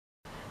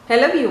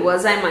Hello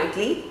viewers, I am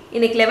Mythili.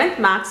 In 11th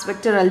Maths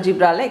Vector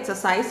Algebra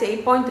exercise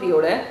 8.3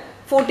 oda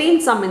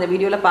 14th sum in the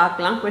video la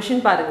paakalam.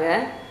 Question parunga.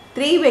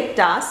 3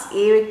 vectors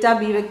A vector,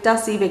 B vector,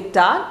 C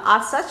vector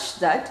are such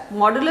that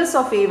modulus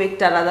of A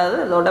vector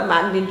adoda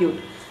magnitude.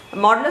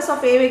 Modulus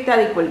of A vector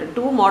equal to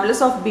 2,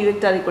 modulus of B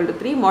vector equal to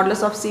 3,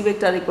 modulus of C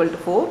vector equal to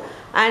 4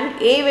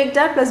 and A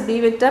vector plus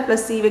B vector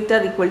plus C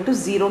vector equal to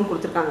 0 nu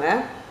kuduthirukanga.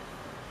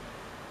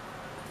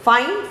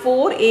 Find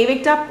 4 A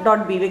vector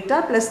dot B vector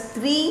plus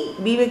 3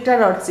 B vector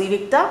dot C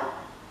vector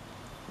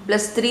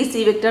plus 3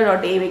 C vector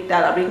dot A vector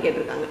அப்படினு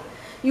கேட்டிருக்காங்க.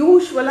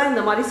 யூசுவலா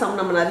இந்த மாதிரி some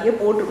நம்ம நிறைய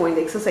போட்டுருக்கோம்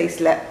இந்த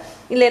எக்ஸசைஸ்ல.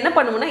 இல்ல என்ன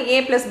பண்ணுவோம்னா A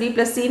plus B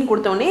plus C ன்னு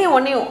கொடுத்தோனே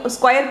உடனே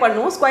ஸ்கொயர்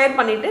பண்ணுவோம். ஸ்கொயர்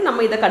பண்ணிட்டு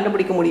நம்ம இத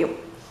கண்டுபிடிக்க முடியும்.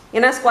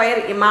 ஏன்னா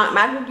ஸ்கொயர்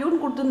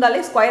மேக்னிட்யூட்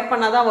கொடுத்திருந்தாலே ஸ்கொயர்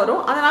பண்ணாதான்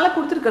வரும். அதனால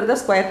கொடுத்திருக்கிறத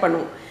ஸ்கொயர்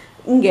பண்ணுவோம்.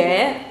 இங்க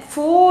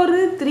 4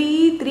 3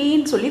 3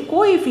 ன்னு சொல்லி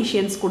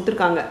கோஎஃபிஷியன்ட்ஸ்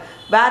கொடுத்திருக்காங்க.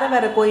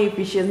 வேற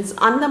கோஎஃபிஷியன்ட்ஸ்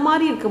அந்த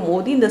மாதிரி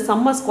இருக்கும்போது இந்த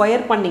சம்ம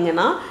ஸ்கொயர்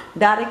பண்ணீங்கன்னா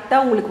டைரக்டா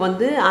உங்களுக்கு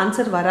வந்து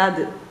ஆன்சர்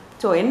வராது.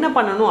 சோ என்ன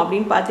பண்ணனும்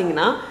அப்படினு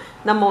பாத்தீங்கன்னா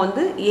நம்ம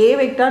வந்து A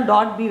vector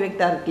dot B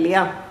vector இருக்கு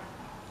இல்லையா,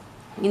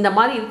 இந்த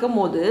மாதிரி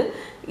இருக்கும்போது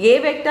A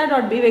vector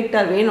dot B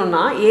vector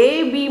வேணும்னா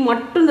AB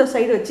மட்டும் இந்த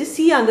சைடு வச்சு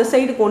C அந்த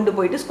சைடு கொண்டு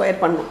போயிட்டு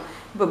ஸ்கொயர் பண்ணனும்.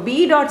 இப்போ B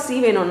டாட் C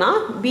வேணும்னா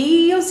B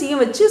யும் C யும்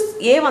வச்சு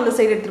A அந்த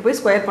சைடு எடுத்து போய்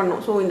ஸ்கொயர்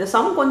பண்ணனும். சோ இந்த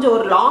சம் கொஞ்சம்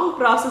ஒரு லாங்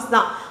process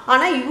தான்.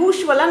 ஆனா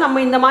யூசுவலா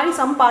நம்ம இந்த மாதிரி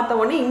சம் பார்த்த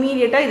உடனே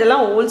இமிடியேட்டா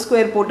இதெல்லாம் ஹோல்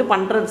ஸ்கொயர் போட்டு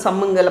பண்ற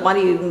சம்ங்கல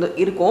மாதிரி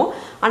இருக்கும்.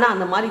 ஆனா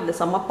அந்த மாதிரி இந்த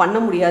சம்ம பண்ண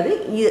முடியாது.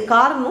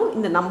 காரணம்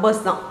இந்த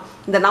நம்பர்ஸ் தான்.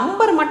 இந்த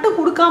நம்பர் மட்டும்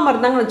கொடுக்காம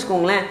இருந்தாங்கன்னு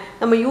வெச்சுக்கோங்களேன்,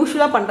 நம்ம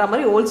யூசுவலா பண்ற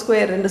மாதிரி ஹோல்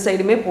ஸ்கொயர் ரெண்டு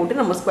சைடுமே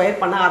போட்டு நம்ம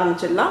ஸ்கொயர் பண்ண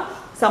ஆரம்பிச்சிடலாம்.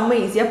 சம்ம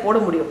ஈஸியா போட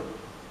முடியும்.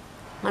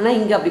 ஆனா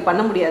இங்க அப்படி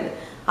பண்ண முடியாது.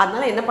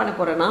 அதனால என்ன பண்ண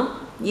போறேன்னா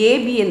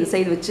AB இந்த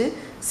சைடு வச்சு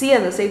C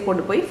அந்த சைடு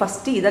கொண்டு போய்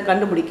ஃபர்ஸ்ட் இத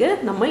கண்டுபிடிக்க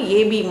நம்ம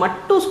AB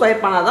மட்டும்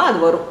ஸ்கொயர் பண்ணாதான் அது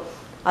வரும்.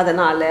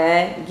 அதனால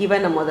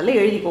given முதல்ல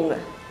எழுதிக்கோங்க.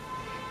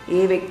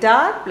 A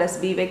vector plus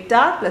B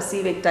vector plus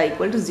C vector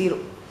equal to 0.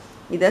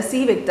 இத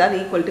C vector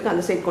equal to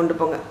அந்த சைடு கொண்டு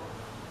போங்க.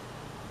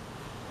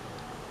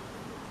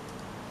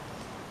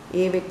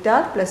 A vector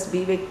plus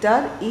B vector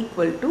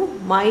equal to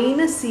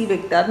minus C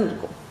vector ன்னு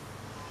இருக்கும்.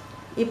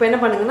 இப்போ என்ன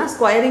பண்ணுங்கன்னா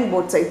squaring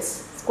both sides.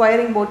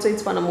 Squaring both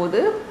sides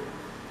பண்ணும்போது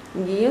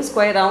இங்கேயும்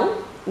ஸ்கொயர் ஆகும்,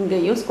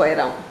 இங்கேயும் ஸ்கொயர்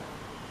ஆகும்.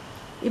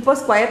 இப்போ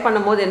ஸ்கொயர்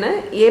பண்ணும்போது என்ன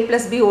A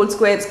plus B whole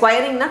square.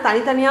 ஸ்கொயரிங்னா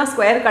தனித்தனியாக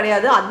ஸ்கொயர்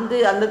கிடையாது.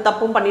 அந்த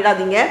தப்பும்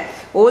பண்ணிடாதீங்க.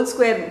 ஹோல்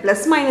ஸ்கொயர்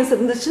ப்ளஸ் மைனஸ்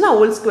இருந்துச்சுன்னா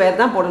ஹோல் ஸ்கொயர்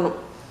தான் போடணும்.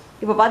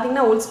 இப்போ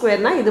பார்த்தீங்கன்னா ஹோல்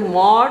ஸ்கொயர்னா இது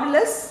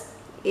modulus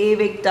A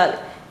vector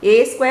A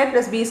square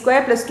plus B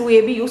square plus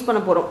 2AB use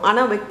பண்ண போகிறோம்.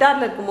 ஆனால்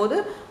வெக்டாரில் இருக்கும்போது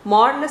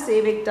modulus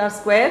A vector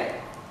square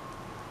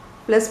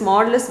plus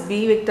modulus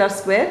B vector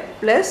square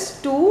plus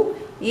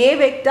 2A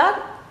vector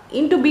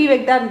into B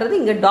வெக்டார்ன்றது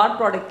இங்கே டாட்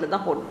ப்ராடக்டில்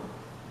தான் போடணும்.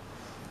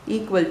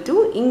 ஈக்குவல் டு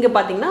இங்கே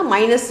பார்த்தீங்கன்னா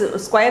மைனஸ்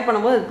ஸ்கொயர்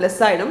பண்ணும்போது அது ப்ளஸ்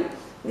ஆகிடும்.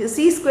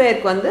 C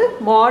ஸ்கொயருக்கு வந்து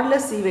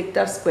மாடுலஸ் C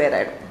வெக்டார் ஸ்கொயர்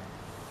ஆகிடும்.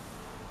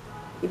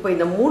 இப்போ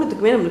இந்த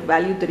மூணுத்துக்குமே நம்மளுக்கு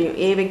வேல்யூ தெரியும்.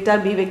 A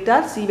vector B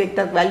vector C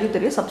vector value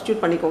தெரியும்.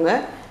 சப்ஸ்டியூட் பண்ணிக்கோங்க.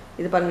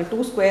 இது பாருங்கள்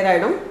 2 ஸ்கொயர்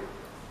ஆகிடும்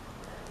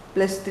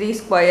plus 3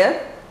 square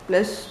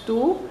plus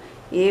 2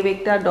 A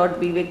vector dot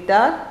B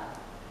vector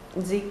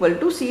is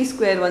equal to C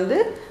square வந்து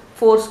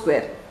 4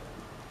 ஸ்கொயர்.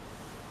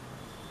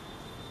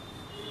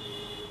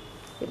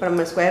 இப்போ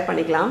நம்ம ஸ்கொயர்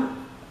பண்ணிக்கலாம்.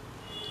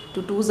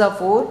 2 2s are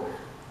 4,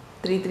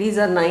 3 3s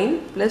are 9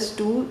 plus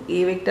 2 A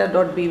vector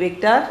dot B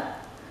vector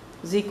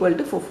is equal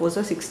to 4 4s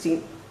are 16.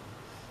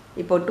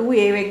 இப்போ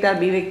 2A vector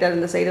B vector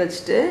இந்த side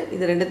வச்சுட்டு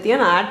இது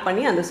ரெண்டுத்தையும் நான் ஆட்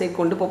பண்ணி அந்த சைடு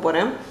கொண்டு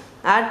போகிறேன்.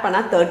 ஆட்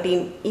பண்ணால்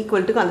 13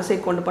 ஈக்குவல் டு அந்த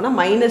சைடு கொண்டு போனால்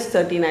மைனஸ்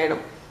 13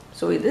 ஆகிடும்.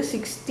 ஸோ இது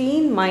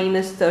 16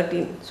 மைனஸ்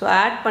 13. ஸோ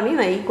ஆட் பண்ணி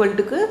நான்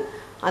ஈக்குவல்ட்டுக்கு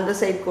அந்த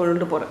சைடு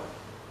கொண்டு போகிறேன்.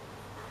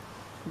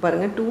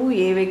 பாருங்கள்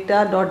 2A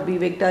vector dot B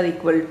vector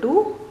equal to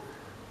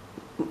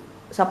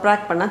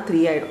subtract பண்ணால்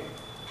 3 ஆகிடும்.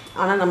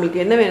 ஆனால் நம்மளுக்கு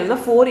என்ன வேணும்னா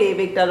 4A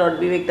vector dot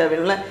B vector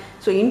வேணும்ல.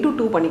 ஸோ இன்ட்டு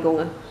 2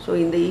 பண்ணிக்கோங்க. ஸோ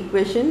இந்த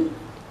ஈக்குவேஷன்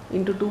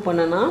இன்ட்டு 2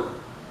 பண்ணனா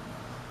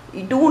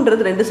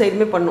 2ன்றது ரெண்டு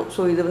சைடுமே பண்ணும்.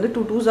 ஸோ இது வந்து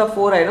 2 2s are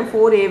 4 ஆகிடும்.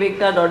 4A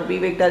vector dot B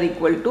vector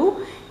equal to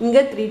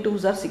இங்கே 3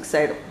 2s are 6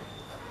 ஆகிடும்.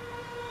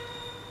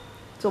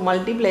 ஸோ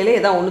மல்டிப்ளைல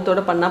ஏதாவது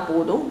ஒன்றுத்தோடு பண்ணால்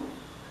போதும்.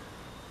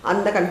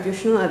 அந்த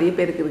கன்ஃபியூஷனும் நிறைய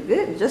பேருக்கு இருக்குது.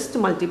 ஜஸ்ட்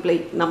மல்டிப்ளை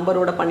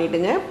நம்பரோட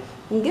பண்ணிவிடுங்க,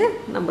 இங்கே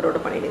நம்பரோட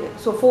பண்ணிவிடுங்க.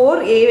 So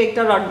 4A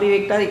vector dot B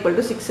vector equal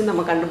to 6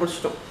 நம்ம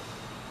கண்டுபிடிச்சிட்டோம்.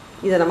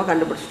 இதை நம்ம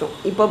கண்டுபிடிச்சிட்டோம்.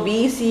 இப்போ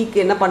BCக்கு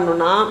என்ன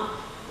பண்ணணும்னா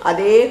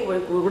அதே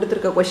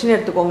கொடுத்துருக்க கொஷின்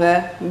எடுத்துக்கோங்க.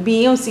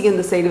 பியும் சி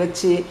இந்த சைடு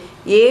வச்சு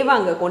ஏவை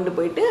அங்கே கொண்டு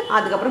போயிட்டு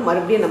அதுக்கப்புறம்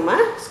மறுபடியும் நம்ம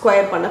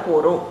ஸ்கொயர் பண்ண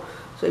போகிறோம்.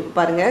 ஸோ இப்போ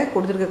பாருங்கள்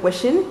கொடுத்துருக்க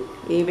question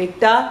A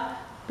vector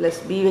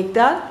plus B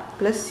vector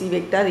plus C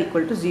vector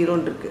equal to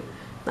 0ன்னு இருக்குது.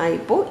 நான்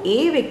இப்போது A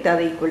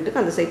வெக்டார் ஈக்குவல் டு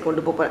அந்த சைடு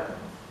கொண்டு போகிறேன்.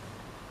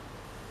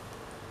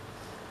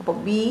 அப்போ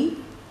B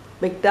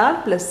vector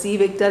plus C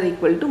vector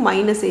equal to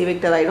minus A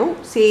vector ஆகிடும்.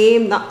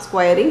 சேம் தான்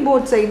ஸ்கொயரிங்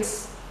போத் சைட்ஸ்.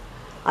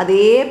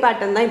 அதே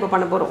பேட்டர்ன் தான் இப்போ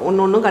பண்ண போகிறோம்.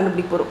 ஒன்று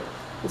கண்டுபிடிக்க போகிறோம்.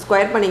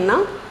 ஸ்கொயர் பண்ணிங்கன்னா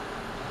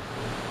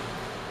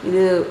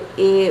இது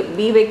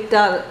B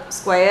vector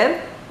square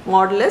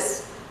modulus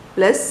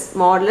plus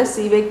modulus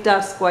C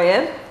vector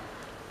square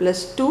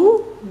plus 2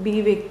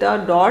 b vector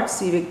dot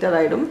c vector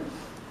ஆயிடும்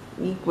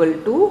equal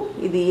to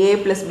இது a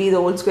plus b the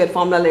whole square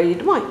formula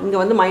எழுதிட்டுமா இங்க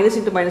வந்து minus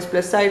into minus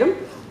plus ஆயிடும்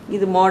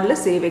இது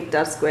modulus a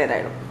vector square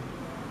ஆயிடும்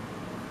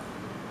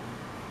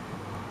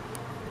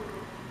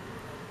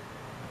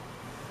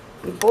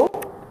இப்போ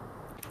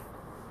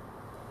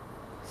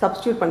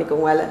substitute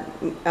பண்ணிக்கோங்க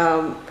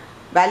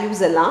values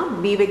எல்லாம்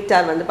b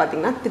vector வந்து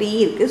பாத்தீங்கன்னா 3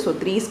 இருக்கு so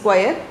 3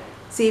 square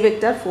c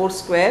vector 4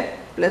 square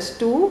plus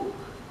 2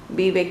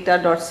 b vector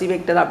dot c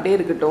vector அப்படியே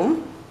இருக்கட்டும்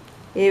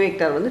a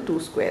vector வந்து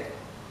 2 square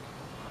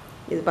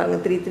இது பாருங்க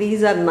 3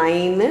 3s are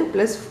 9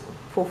 plus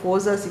 4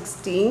 4s are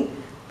 16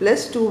 plus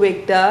 2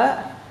 vector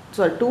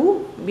so 2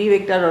 b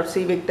vector dot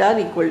c vector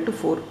equal to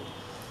 4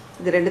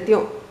 இது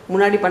ரெண்டுத்தையும்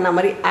முன்னாடி பண்ண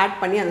மாதிரி ஆட்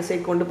பண்ணி அந்த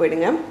சைடு கொண்டு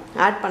போய்டுங்க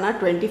ஆட் பண்ணா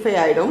 25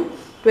 ஆயிடும்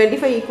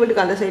 25 equal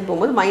to அந்த சைடு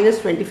போகும்போது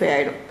 -25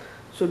 ஆயிடும்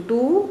so 2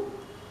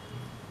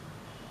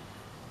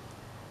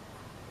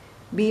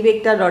 b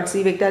vector dot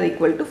c vector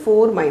equal to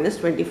 4 minus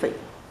 25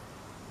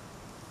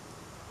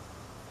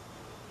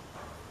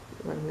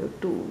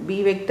 2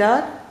 b vector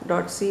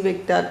dot c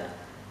vector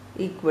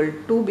equal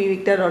to b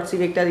vector dot c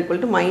vector equal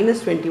to minus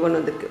 21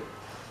 வந்திருக்கு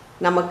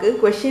நமக்கு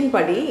क्वेश्चन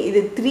படி இது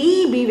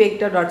 3b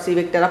vector dot c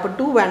vector அப்ப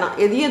 2 வேணாம்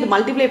எதையும் இது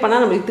மல்டிப்ளை பண்ணா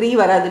நமக்கு 3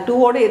 வராது 2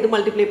 ஓட எது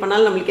மல்டிப்ளை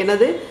பண்ணாலும் நமக்கு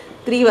என்னது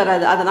 3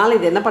 வராது அதனால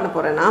இது என்ன பண்ண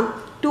போறேன்னா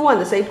 2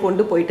 அந்த சைடு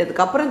கொண்டு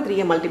போயிட்டதுக்கு அப்புறம்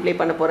 3 மல்டிப்ளை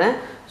பண்ண போறேன்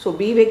so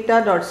b vector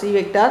dot c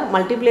vector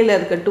மல்டிப்ளைல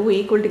இருக்க 2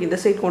 ஈக்குவல் டு இந்த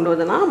சைடு கொண்டு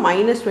வந்தனா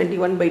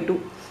 -21/2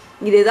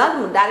 இது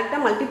ஏதாவது டைரக்ட்டா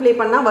மல்டிப்ளை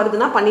பண்ணா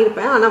வருதுனா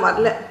பண்ணிருப்பேன் ஆனா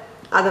வரல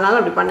அதனால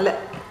அப்படி பண்ணல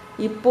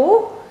இப்போ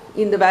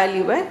இந்த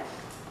வேல்யூவை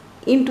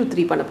into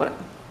 3 பண்ண போறேன்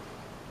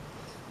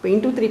இப்போ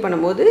into 3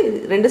 பண்ணும்போது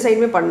ரெண்டு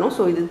சைடுமே பண்ணனும்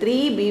சோ இது 3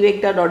 b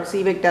vector dot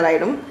c vector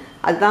ஆயிடும்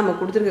அதுதான் நம்ம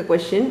கொடுத்திருக்க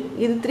क्वेश्चन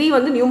இது 3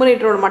 வந்து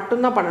நியூமரேட்டரோட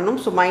மட்டும் தான் பண்ணனும்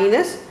so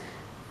minus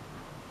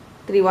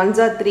 3 1s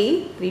are 3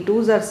 3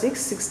 2s are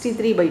 6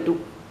 63/2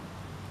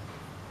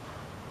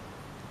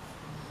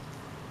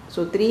 so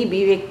 3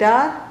 b vector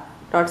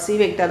dot c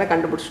vector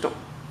கண்டுபிடிச்சிட்டோம்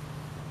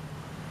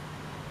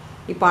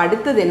இப்போ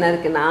அடுத்து என்ன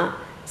இருக்குன்னா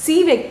c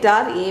vector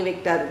a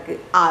vector இருக்கு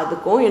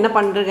அதுக்கும் என்ன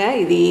பண்றீங்க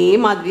இதே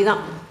மாதிரி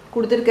தான்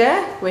கொடுத்திருக்க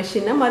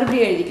क्वेश्चन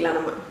மறுபடியும் எழுதிக்கலாம்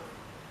நம்ம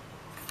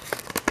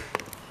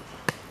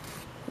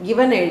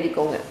given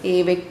எழுதிக்கோங்க a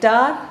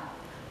vector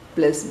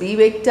plus b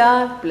vector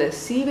plus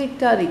c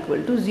vector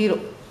equal to 0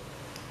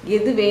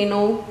 எது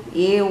வேணும்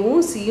a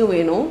உம் c உம்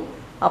வேணும்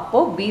அப்போ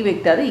b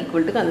vector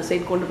equal to அந்த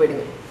சைடு கொண்டு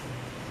போய்டுங்க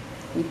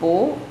இப்போ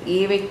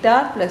a vector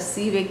plus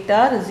c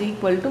vector is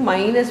equal to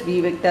minus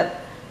b vector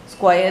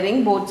squaring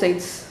both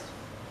sides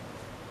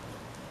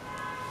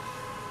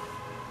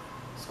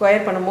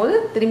square பண்ணும்போது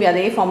திரும்பி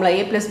அதே formula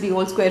a plus b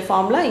whole square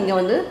formula இங்க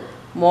வந்து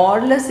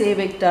modulus a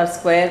vector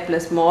square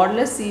plus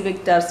modulus c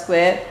vector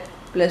square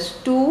plus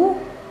 2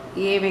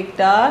 a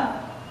vector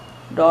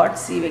dot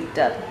c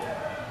vector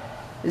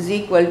is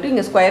equal to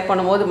இங்க square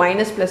பண்ணும்போது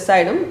minus plus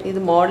ஆயிடும் இது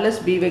modulus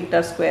b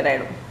vector square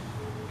ஆயிடும்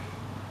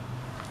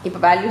இப்போ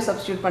value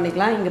substitute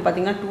பண்ணிக்கலாம் இங்க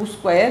பாத்தீங்கன்னா 2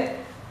 ஸ்கொயர்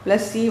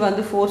plus c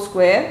வந்து 4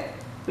 square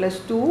plus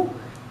 2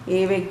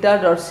 a vector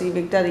dot c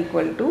vector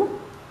equal to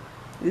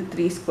இது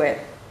 3 ஸ்கொயர்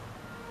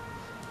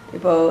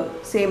இப்போ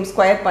சேம்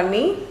ஸ்கொயர்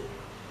பண்ணி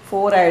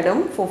 4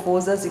 ஆயிடும் 4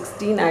 4s are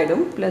 16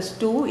 ஆயிடும் plus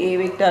 2 a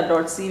vector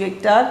dot c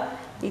vector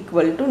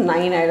equal to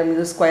 9 ஆயிடும்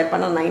இது ஸ்கொயர்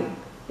பண்ணா 9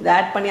 இது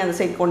ஆட் பண்ணி அந்த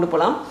சைடு கொண்டு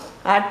போலாம்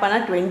ஆட் பண்ணா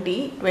 20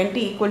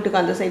 20 equal to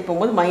அந்த சைடு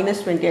போகும்போது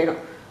 -20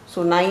 ஆயிடும் so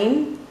 9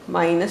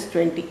 minus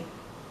 20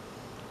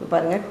 இப்போ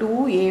பாருங்க 2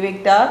 a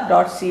vector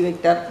dot c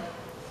vector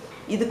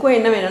இதுக்கு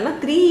என்ன வேணும்னா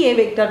 3 a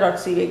vector dot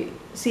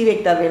c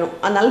vector வேணும்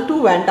அதனால 2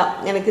 வேண்டாம்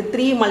எனக்கு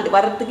 3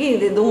 வரதுக்கு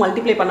இது எதுவும்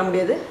மல்டிப்ளை பண்ண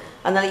முடியாது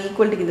அதனால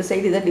ஈக்குவல் டு இந்த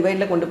சைடு இத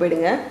டிவைட்ல கொண்டு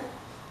போய்டுங்க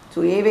so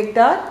a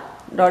vector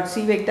dot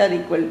c vector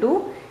equal to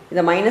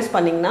இத மைனஸ்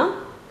பண்ணீங்கனா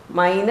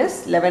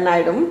 -11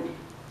 ஆயிடும்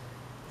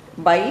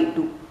by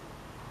 2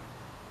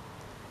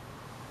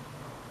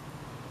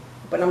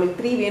 இப்போ நமக்கு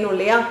 3 வேணும்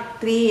இல்லையா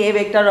 3 a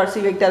vector dot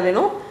c vector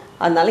வேணும்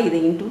அதனால இத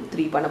into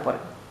 3 பண்ண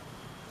போறேன்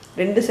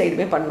ரெண்டு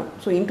சைடுமே பண்ணனும்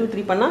சோ into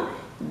 3 பண்ணா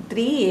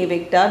 3 a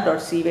vector dot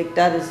c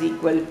vector is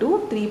equal to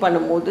 3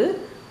 பண்ணும்போது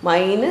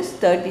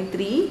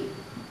 -33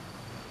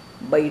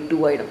 by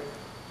 2 ஆயிடும்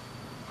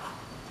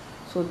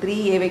so 3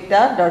 a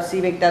vector dot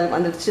c vector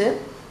வந்துருச்சு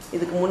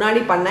இதுக்கு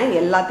முன்னாடி பண்ண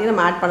எல்லாத்தையும்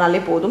நம்ம ஆட்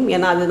பண்ணாலே போதும்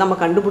ஏனா அது நம்ம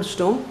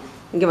கண்டுபிடிச்சிட்டோம்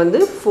இங்க வந்து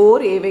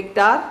 4 a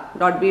vector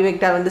dot b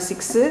vector வந்து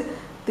 6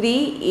 3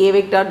 a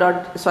vector dot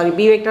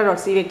b vector dot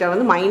c vector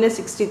வந்து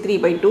 -63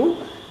 by 2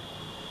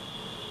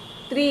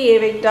 3 a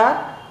vector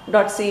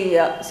dot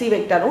c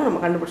vectorவும் நம்ம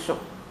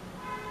கண்டுபிடிச்சோம்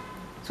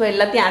so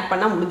எல்லாத்தையும் ஆட்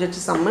பண்ணா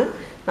முடிஞ்சிச்சு சம்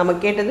நம்ம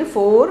கேட்டது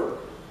 4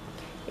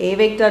 a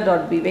vector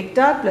dot b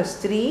vector plus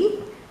 3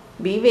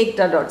 b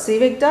vector dot c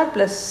vector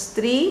plus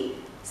 3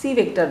 c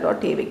vector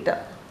dot a vector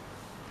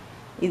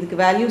இதுக்கு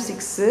value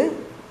 6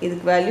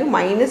 இதுக்கு வேல்யூ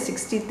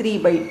 -63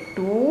 by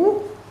 2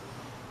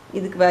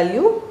 இதுக்கு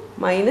வேல்யூ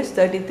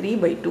 -33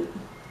 by 2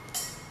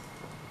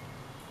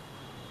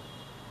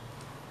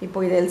 இப்போ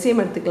இது LCM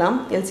எடுத்துக்கலாம்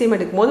LCM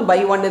எடுக்கும்போது by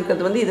 1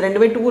 இருக்குது வந்து இது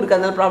ரெண்டுமே 2 இருக்கு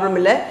அதனால ப்ராப்ளம்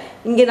இல்ல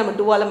இங்கே நம்ம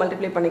 2 ஆல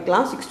மல்டிப்ளை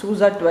பண்ணிக்கலாம் 6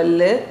 2s are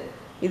 12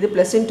 இது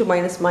plus into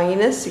minus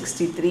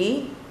 -63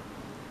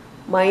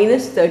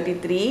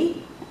 -33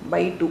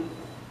 by 2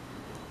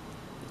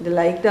 இது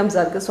லைக்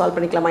டேர்ம்ஸாக இருக்குது, சால்வ்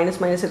பண்ணிக்கலாம்.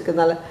 மைனஸ் மைனஸ்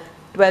இருக்கிறதுனால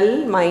 12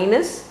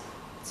 minus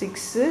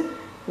 6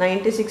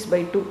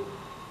 96/2.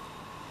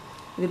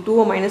 இது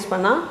 2 மைனஸ்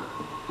பண்ணால்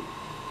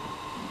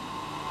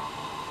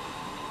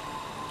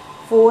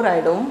 4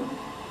 ஆகிடும்.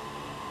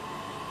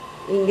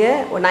 இங்கே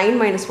 9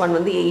 minus 1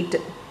 வந்து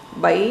 8/2.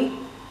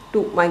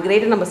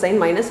 கிரேட்டர் நம்பர் சைன்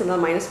மைனஸ்,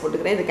 அதனால் மைனஸ்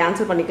போட்டுக்கிறேன். இதை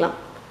கேன்சல் பண்ணிக்கலாம்.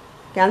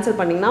 கேன்சல்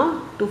பண்ணிங்கன்னா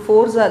 2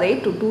 4s are 8,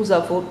 2 2s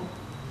are 4.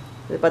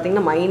 இது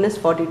பார்த்திங்கன்னா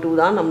 -42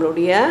 தான்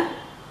நம்மளுடைய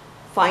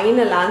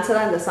ஃபைனல்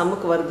ஆன்சராக இந்த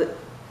சம்முக்கு வருது.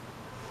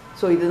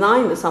 ஸோ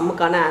இதுதான் இந்த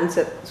சம்முக்கான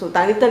ஆன்சர். ஸோ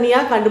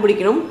தனித்தனியாக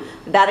கண்டுபிடிக்கணும்.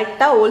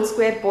 டைரெக்டாக ஹோல்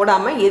ஸ்கொயர்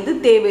போடாமல் எது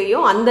தேவையோ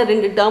அந்த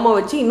 2 டேர்மை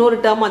வச்சு இன்னொரு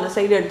டேர்ம் அந்த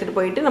சைடு எடுத்துகிட்டு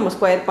போயிட்டு நம்ம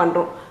ஸ்கொயர்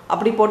பண்ணுறோம்.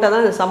 அப்படி போட்டால்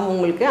தான் இந்த சம்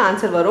உங்களுக்கு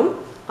ஆன்சர் வரும்.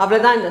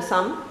 அவ்வளோதான் இந்த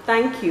சம்.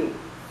 தேங்க்யூ.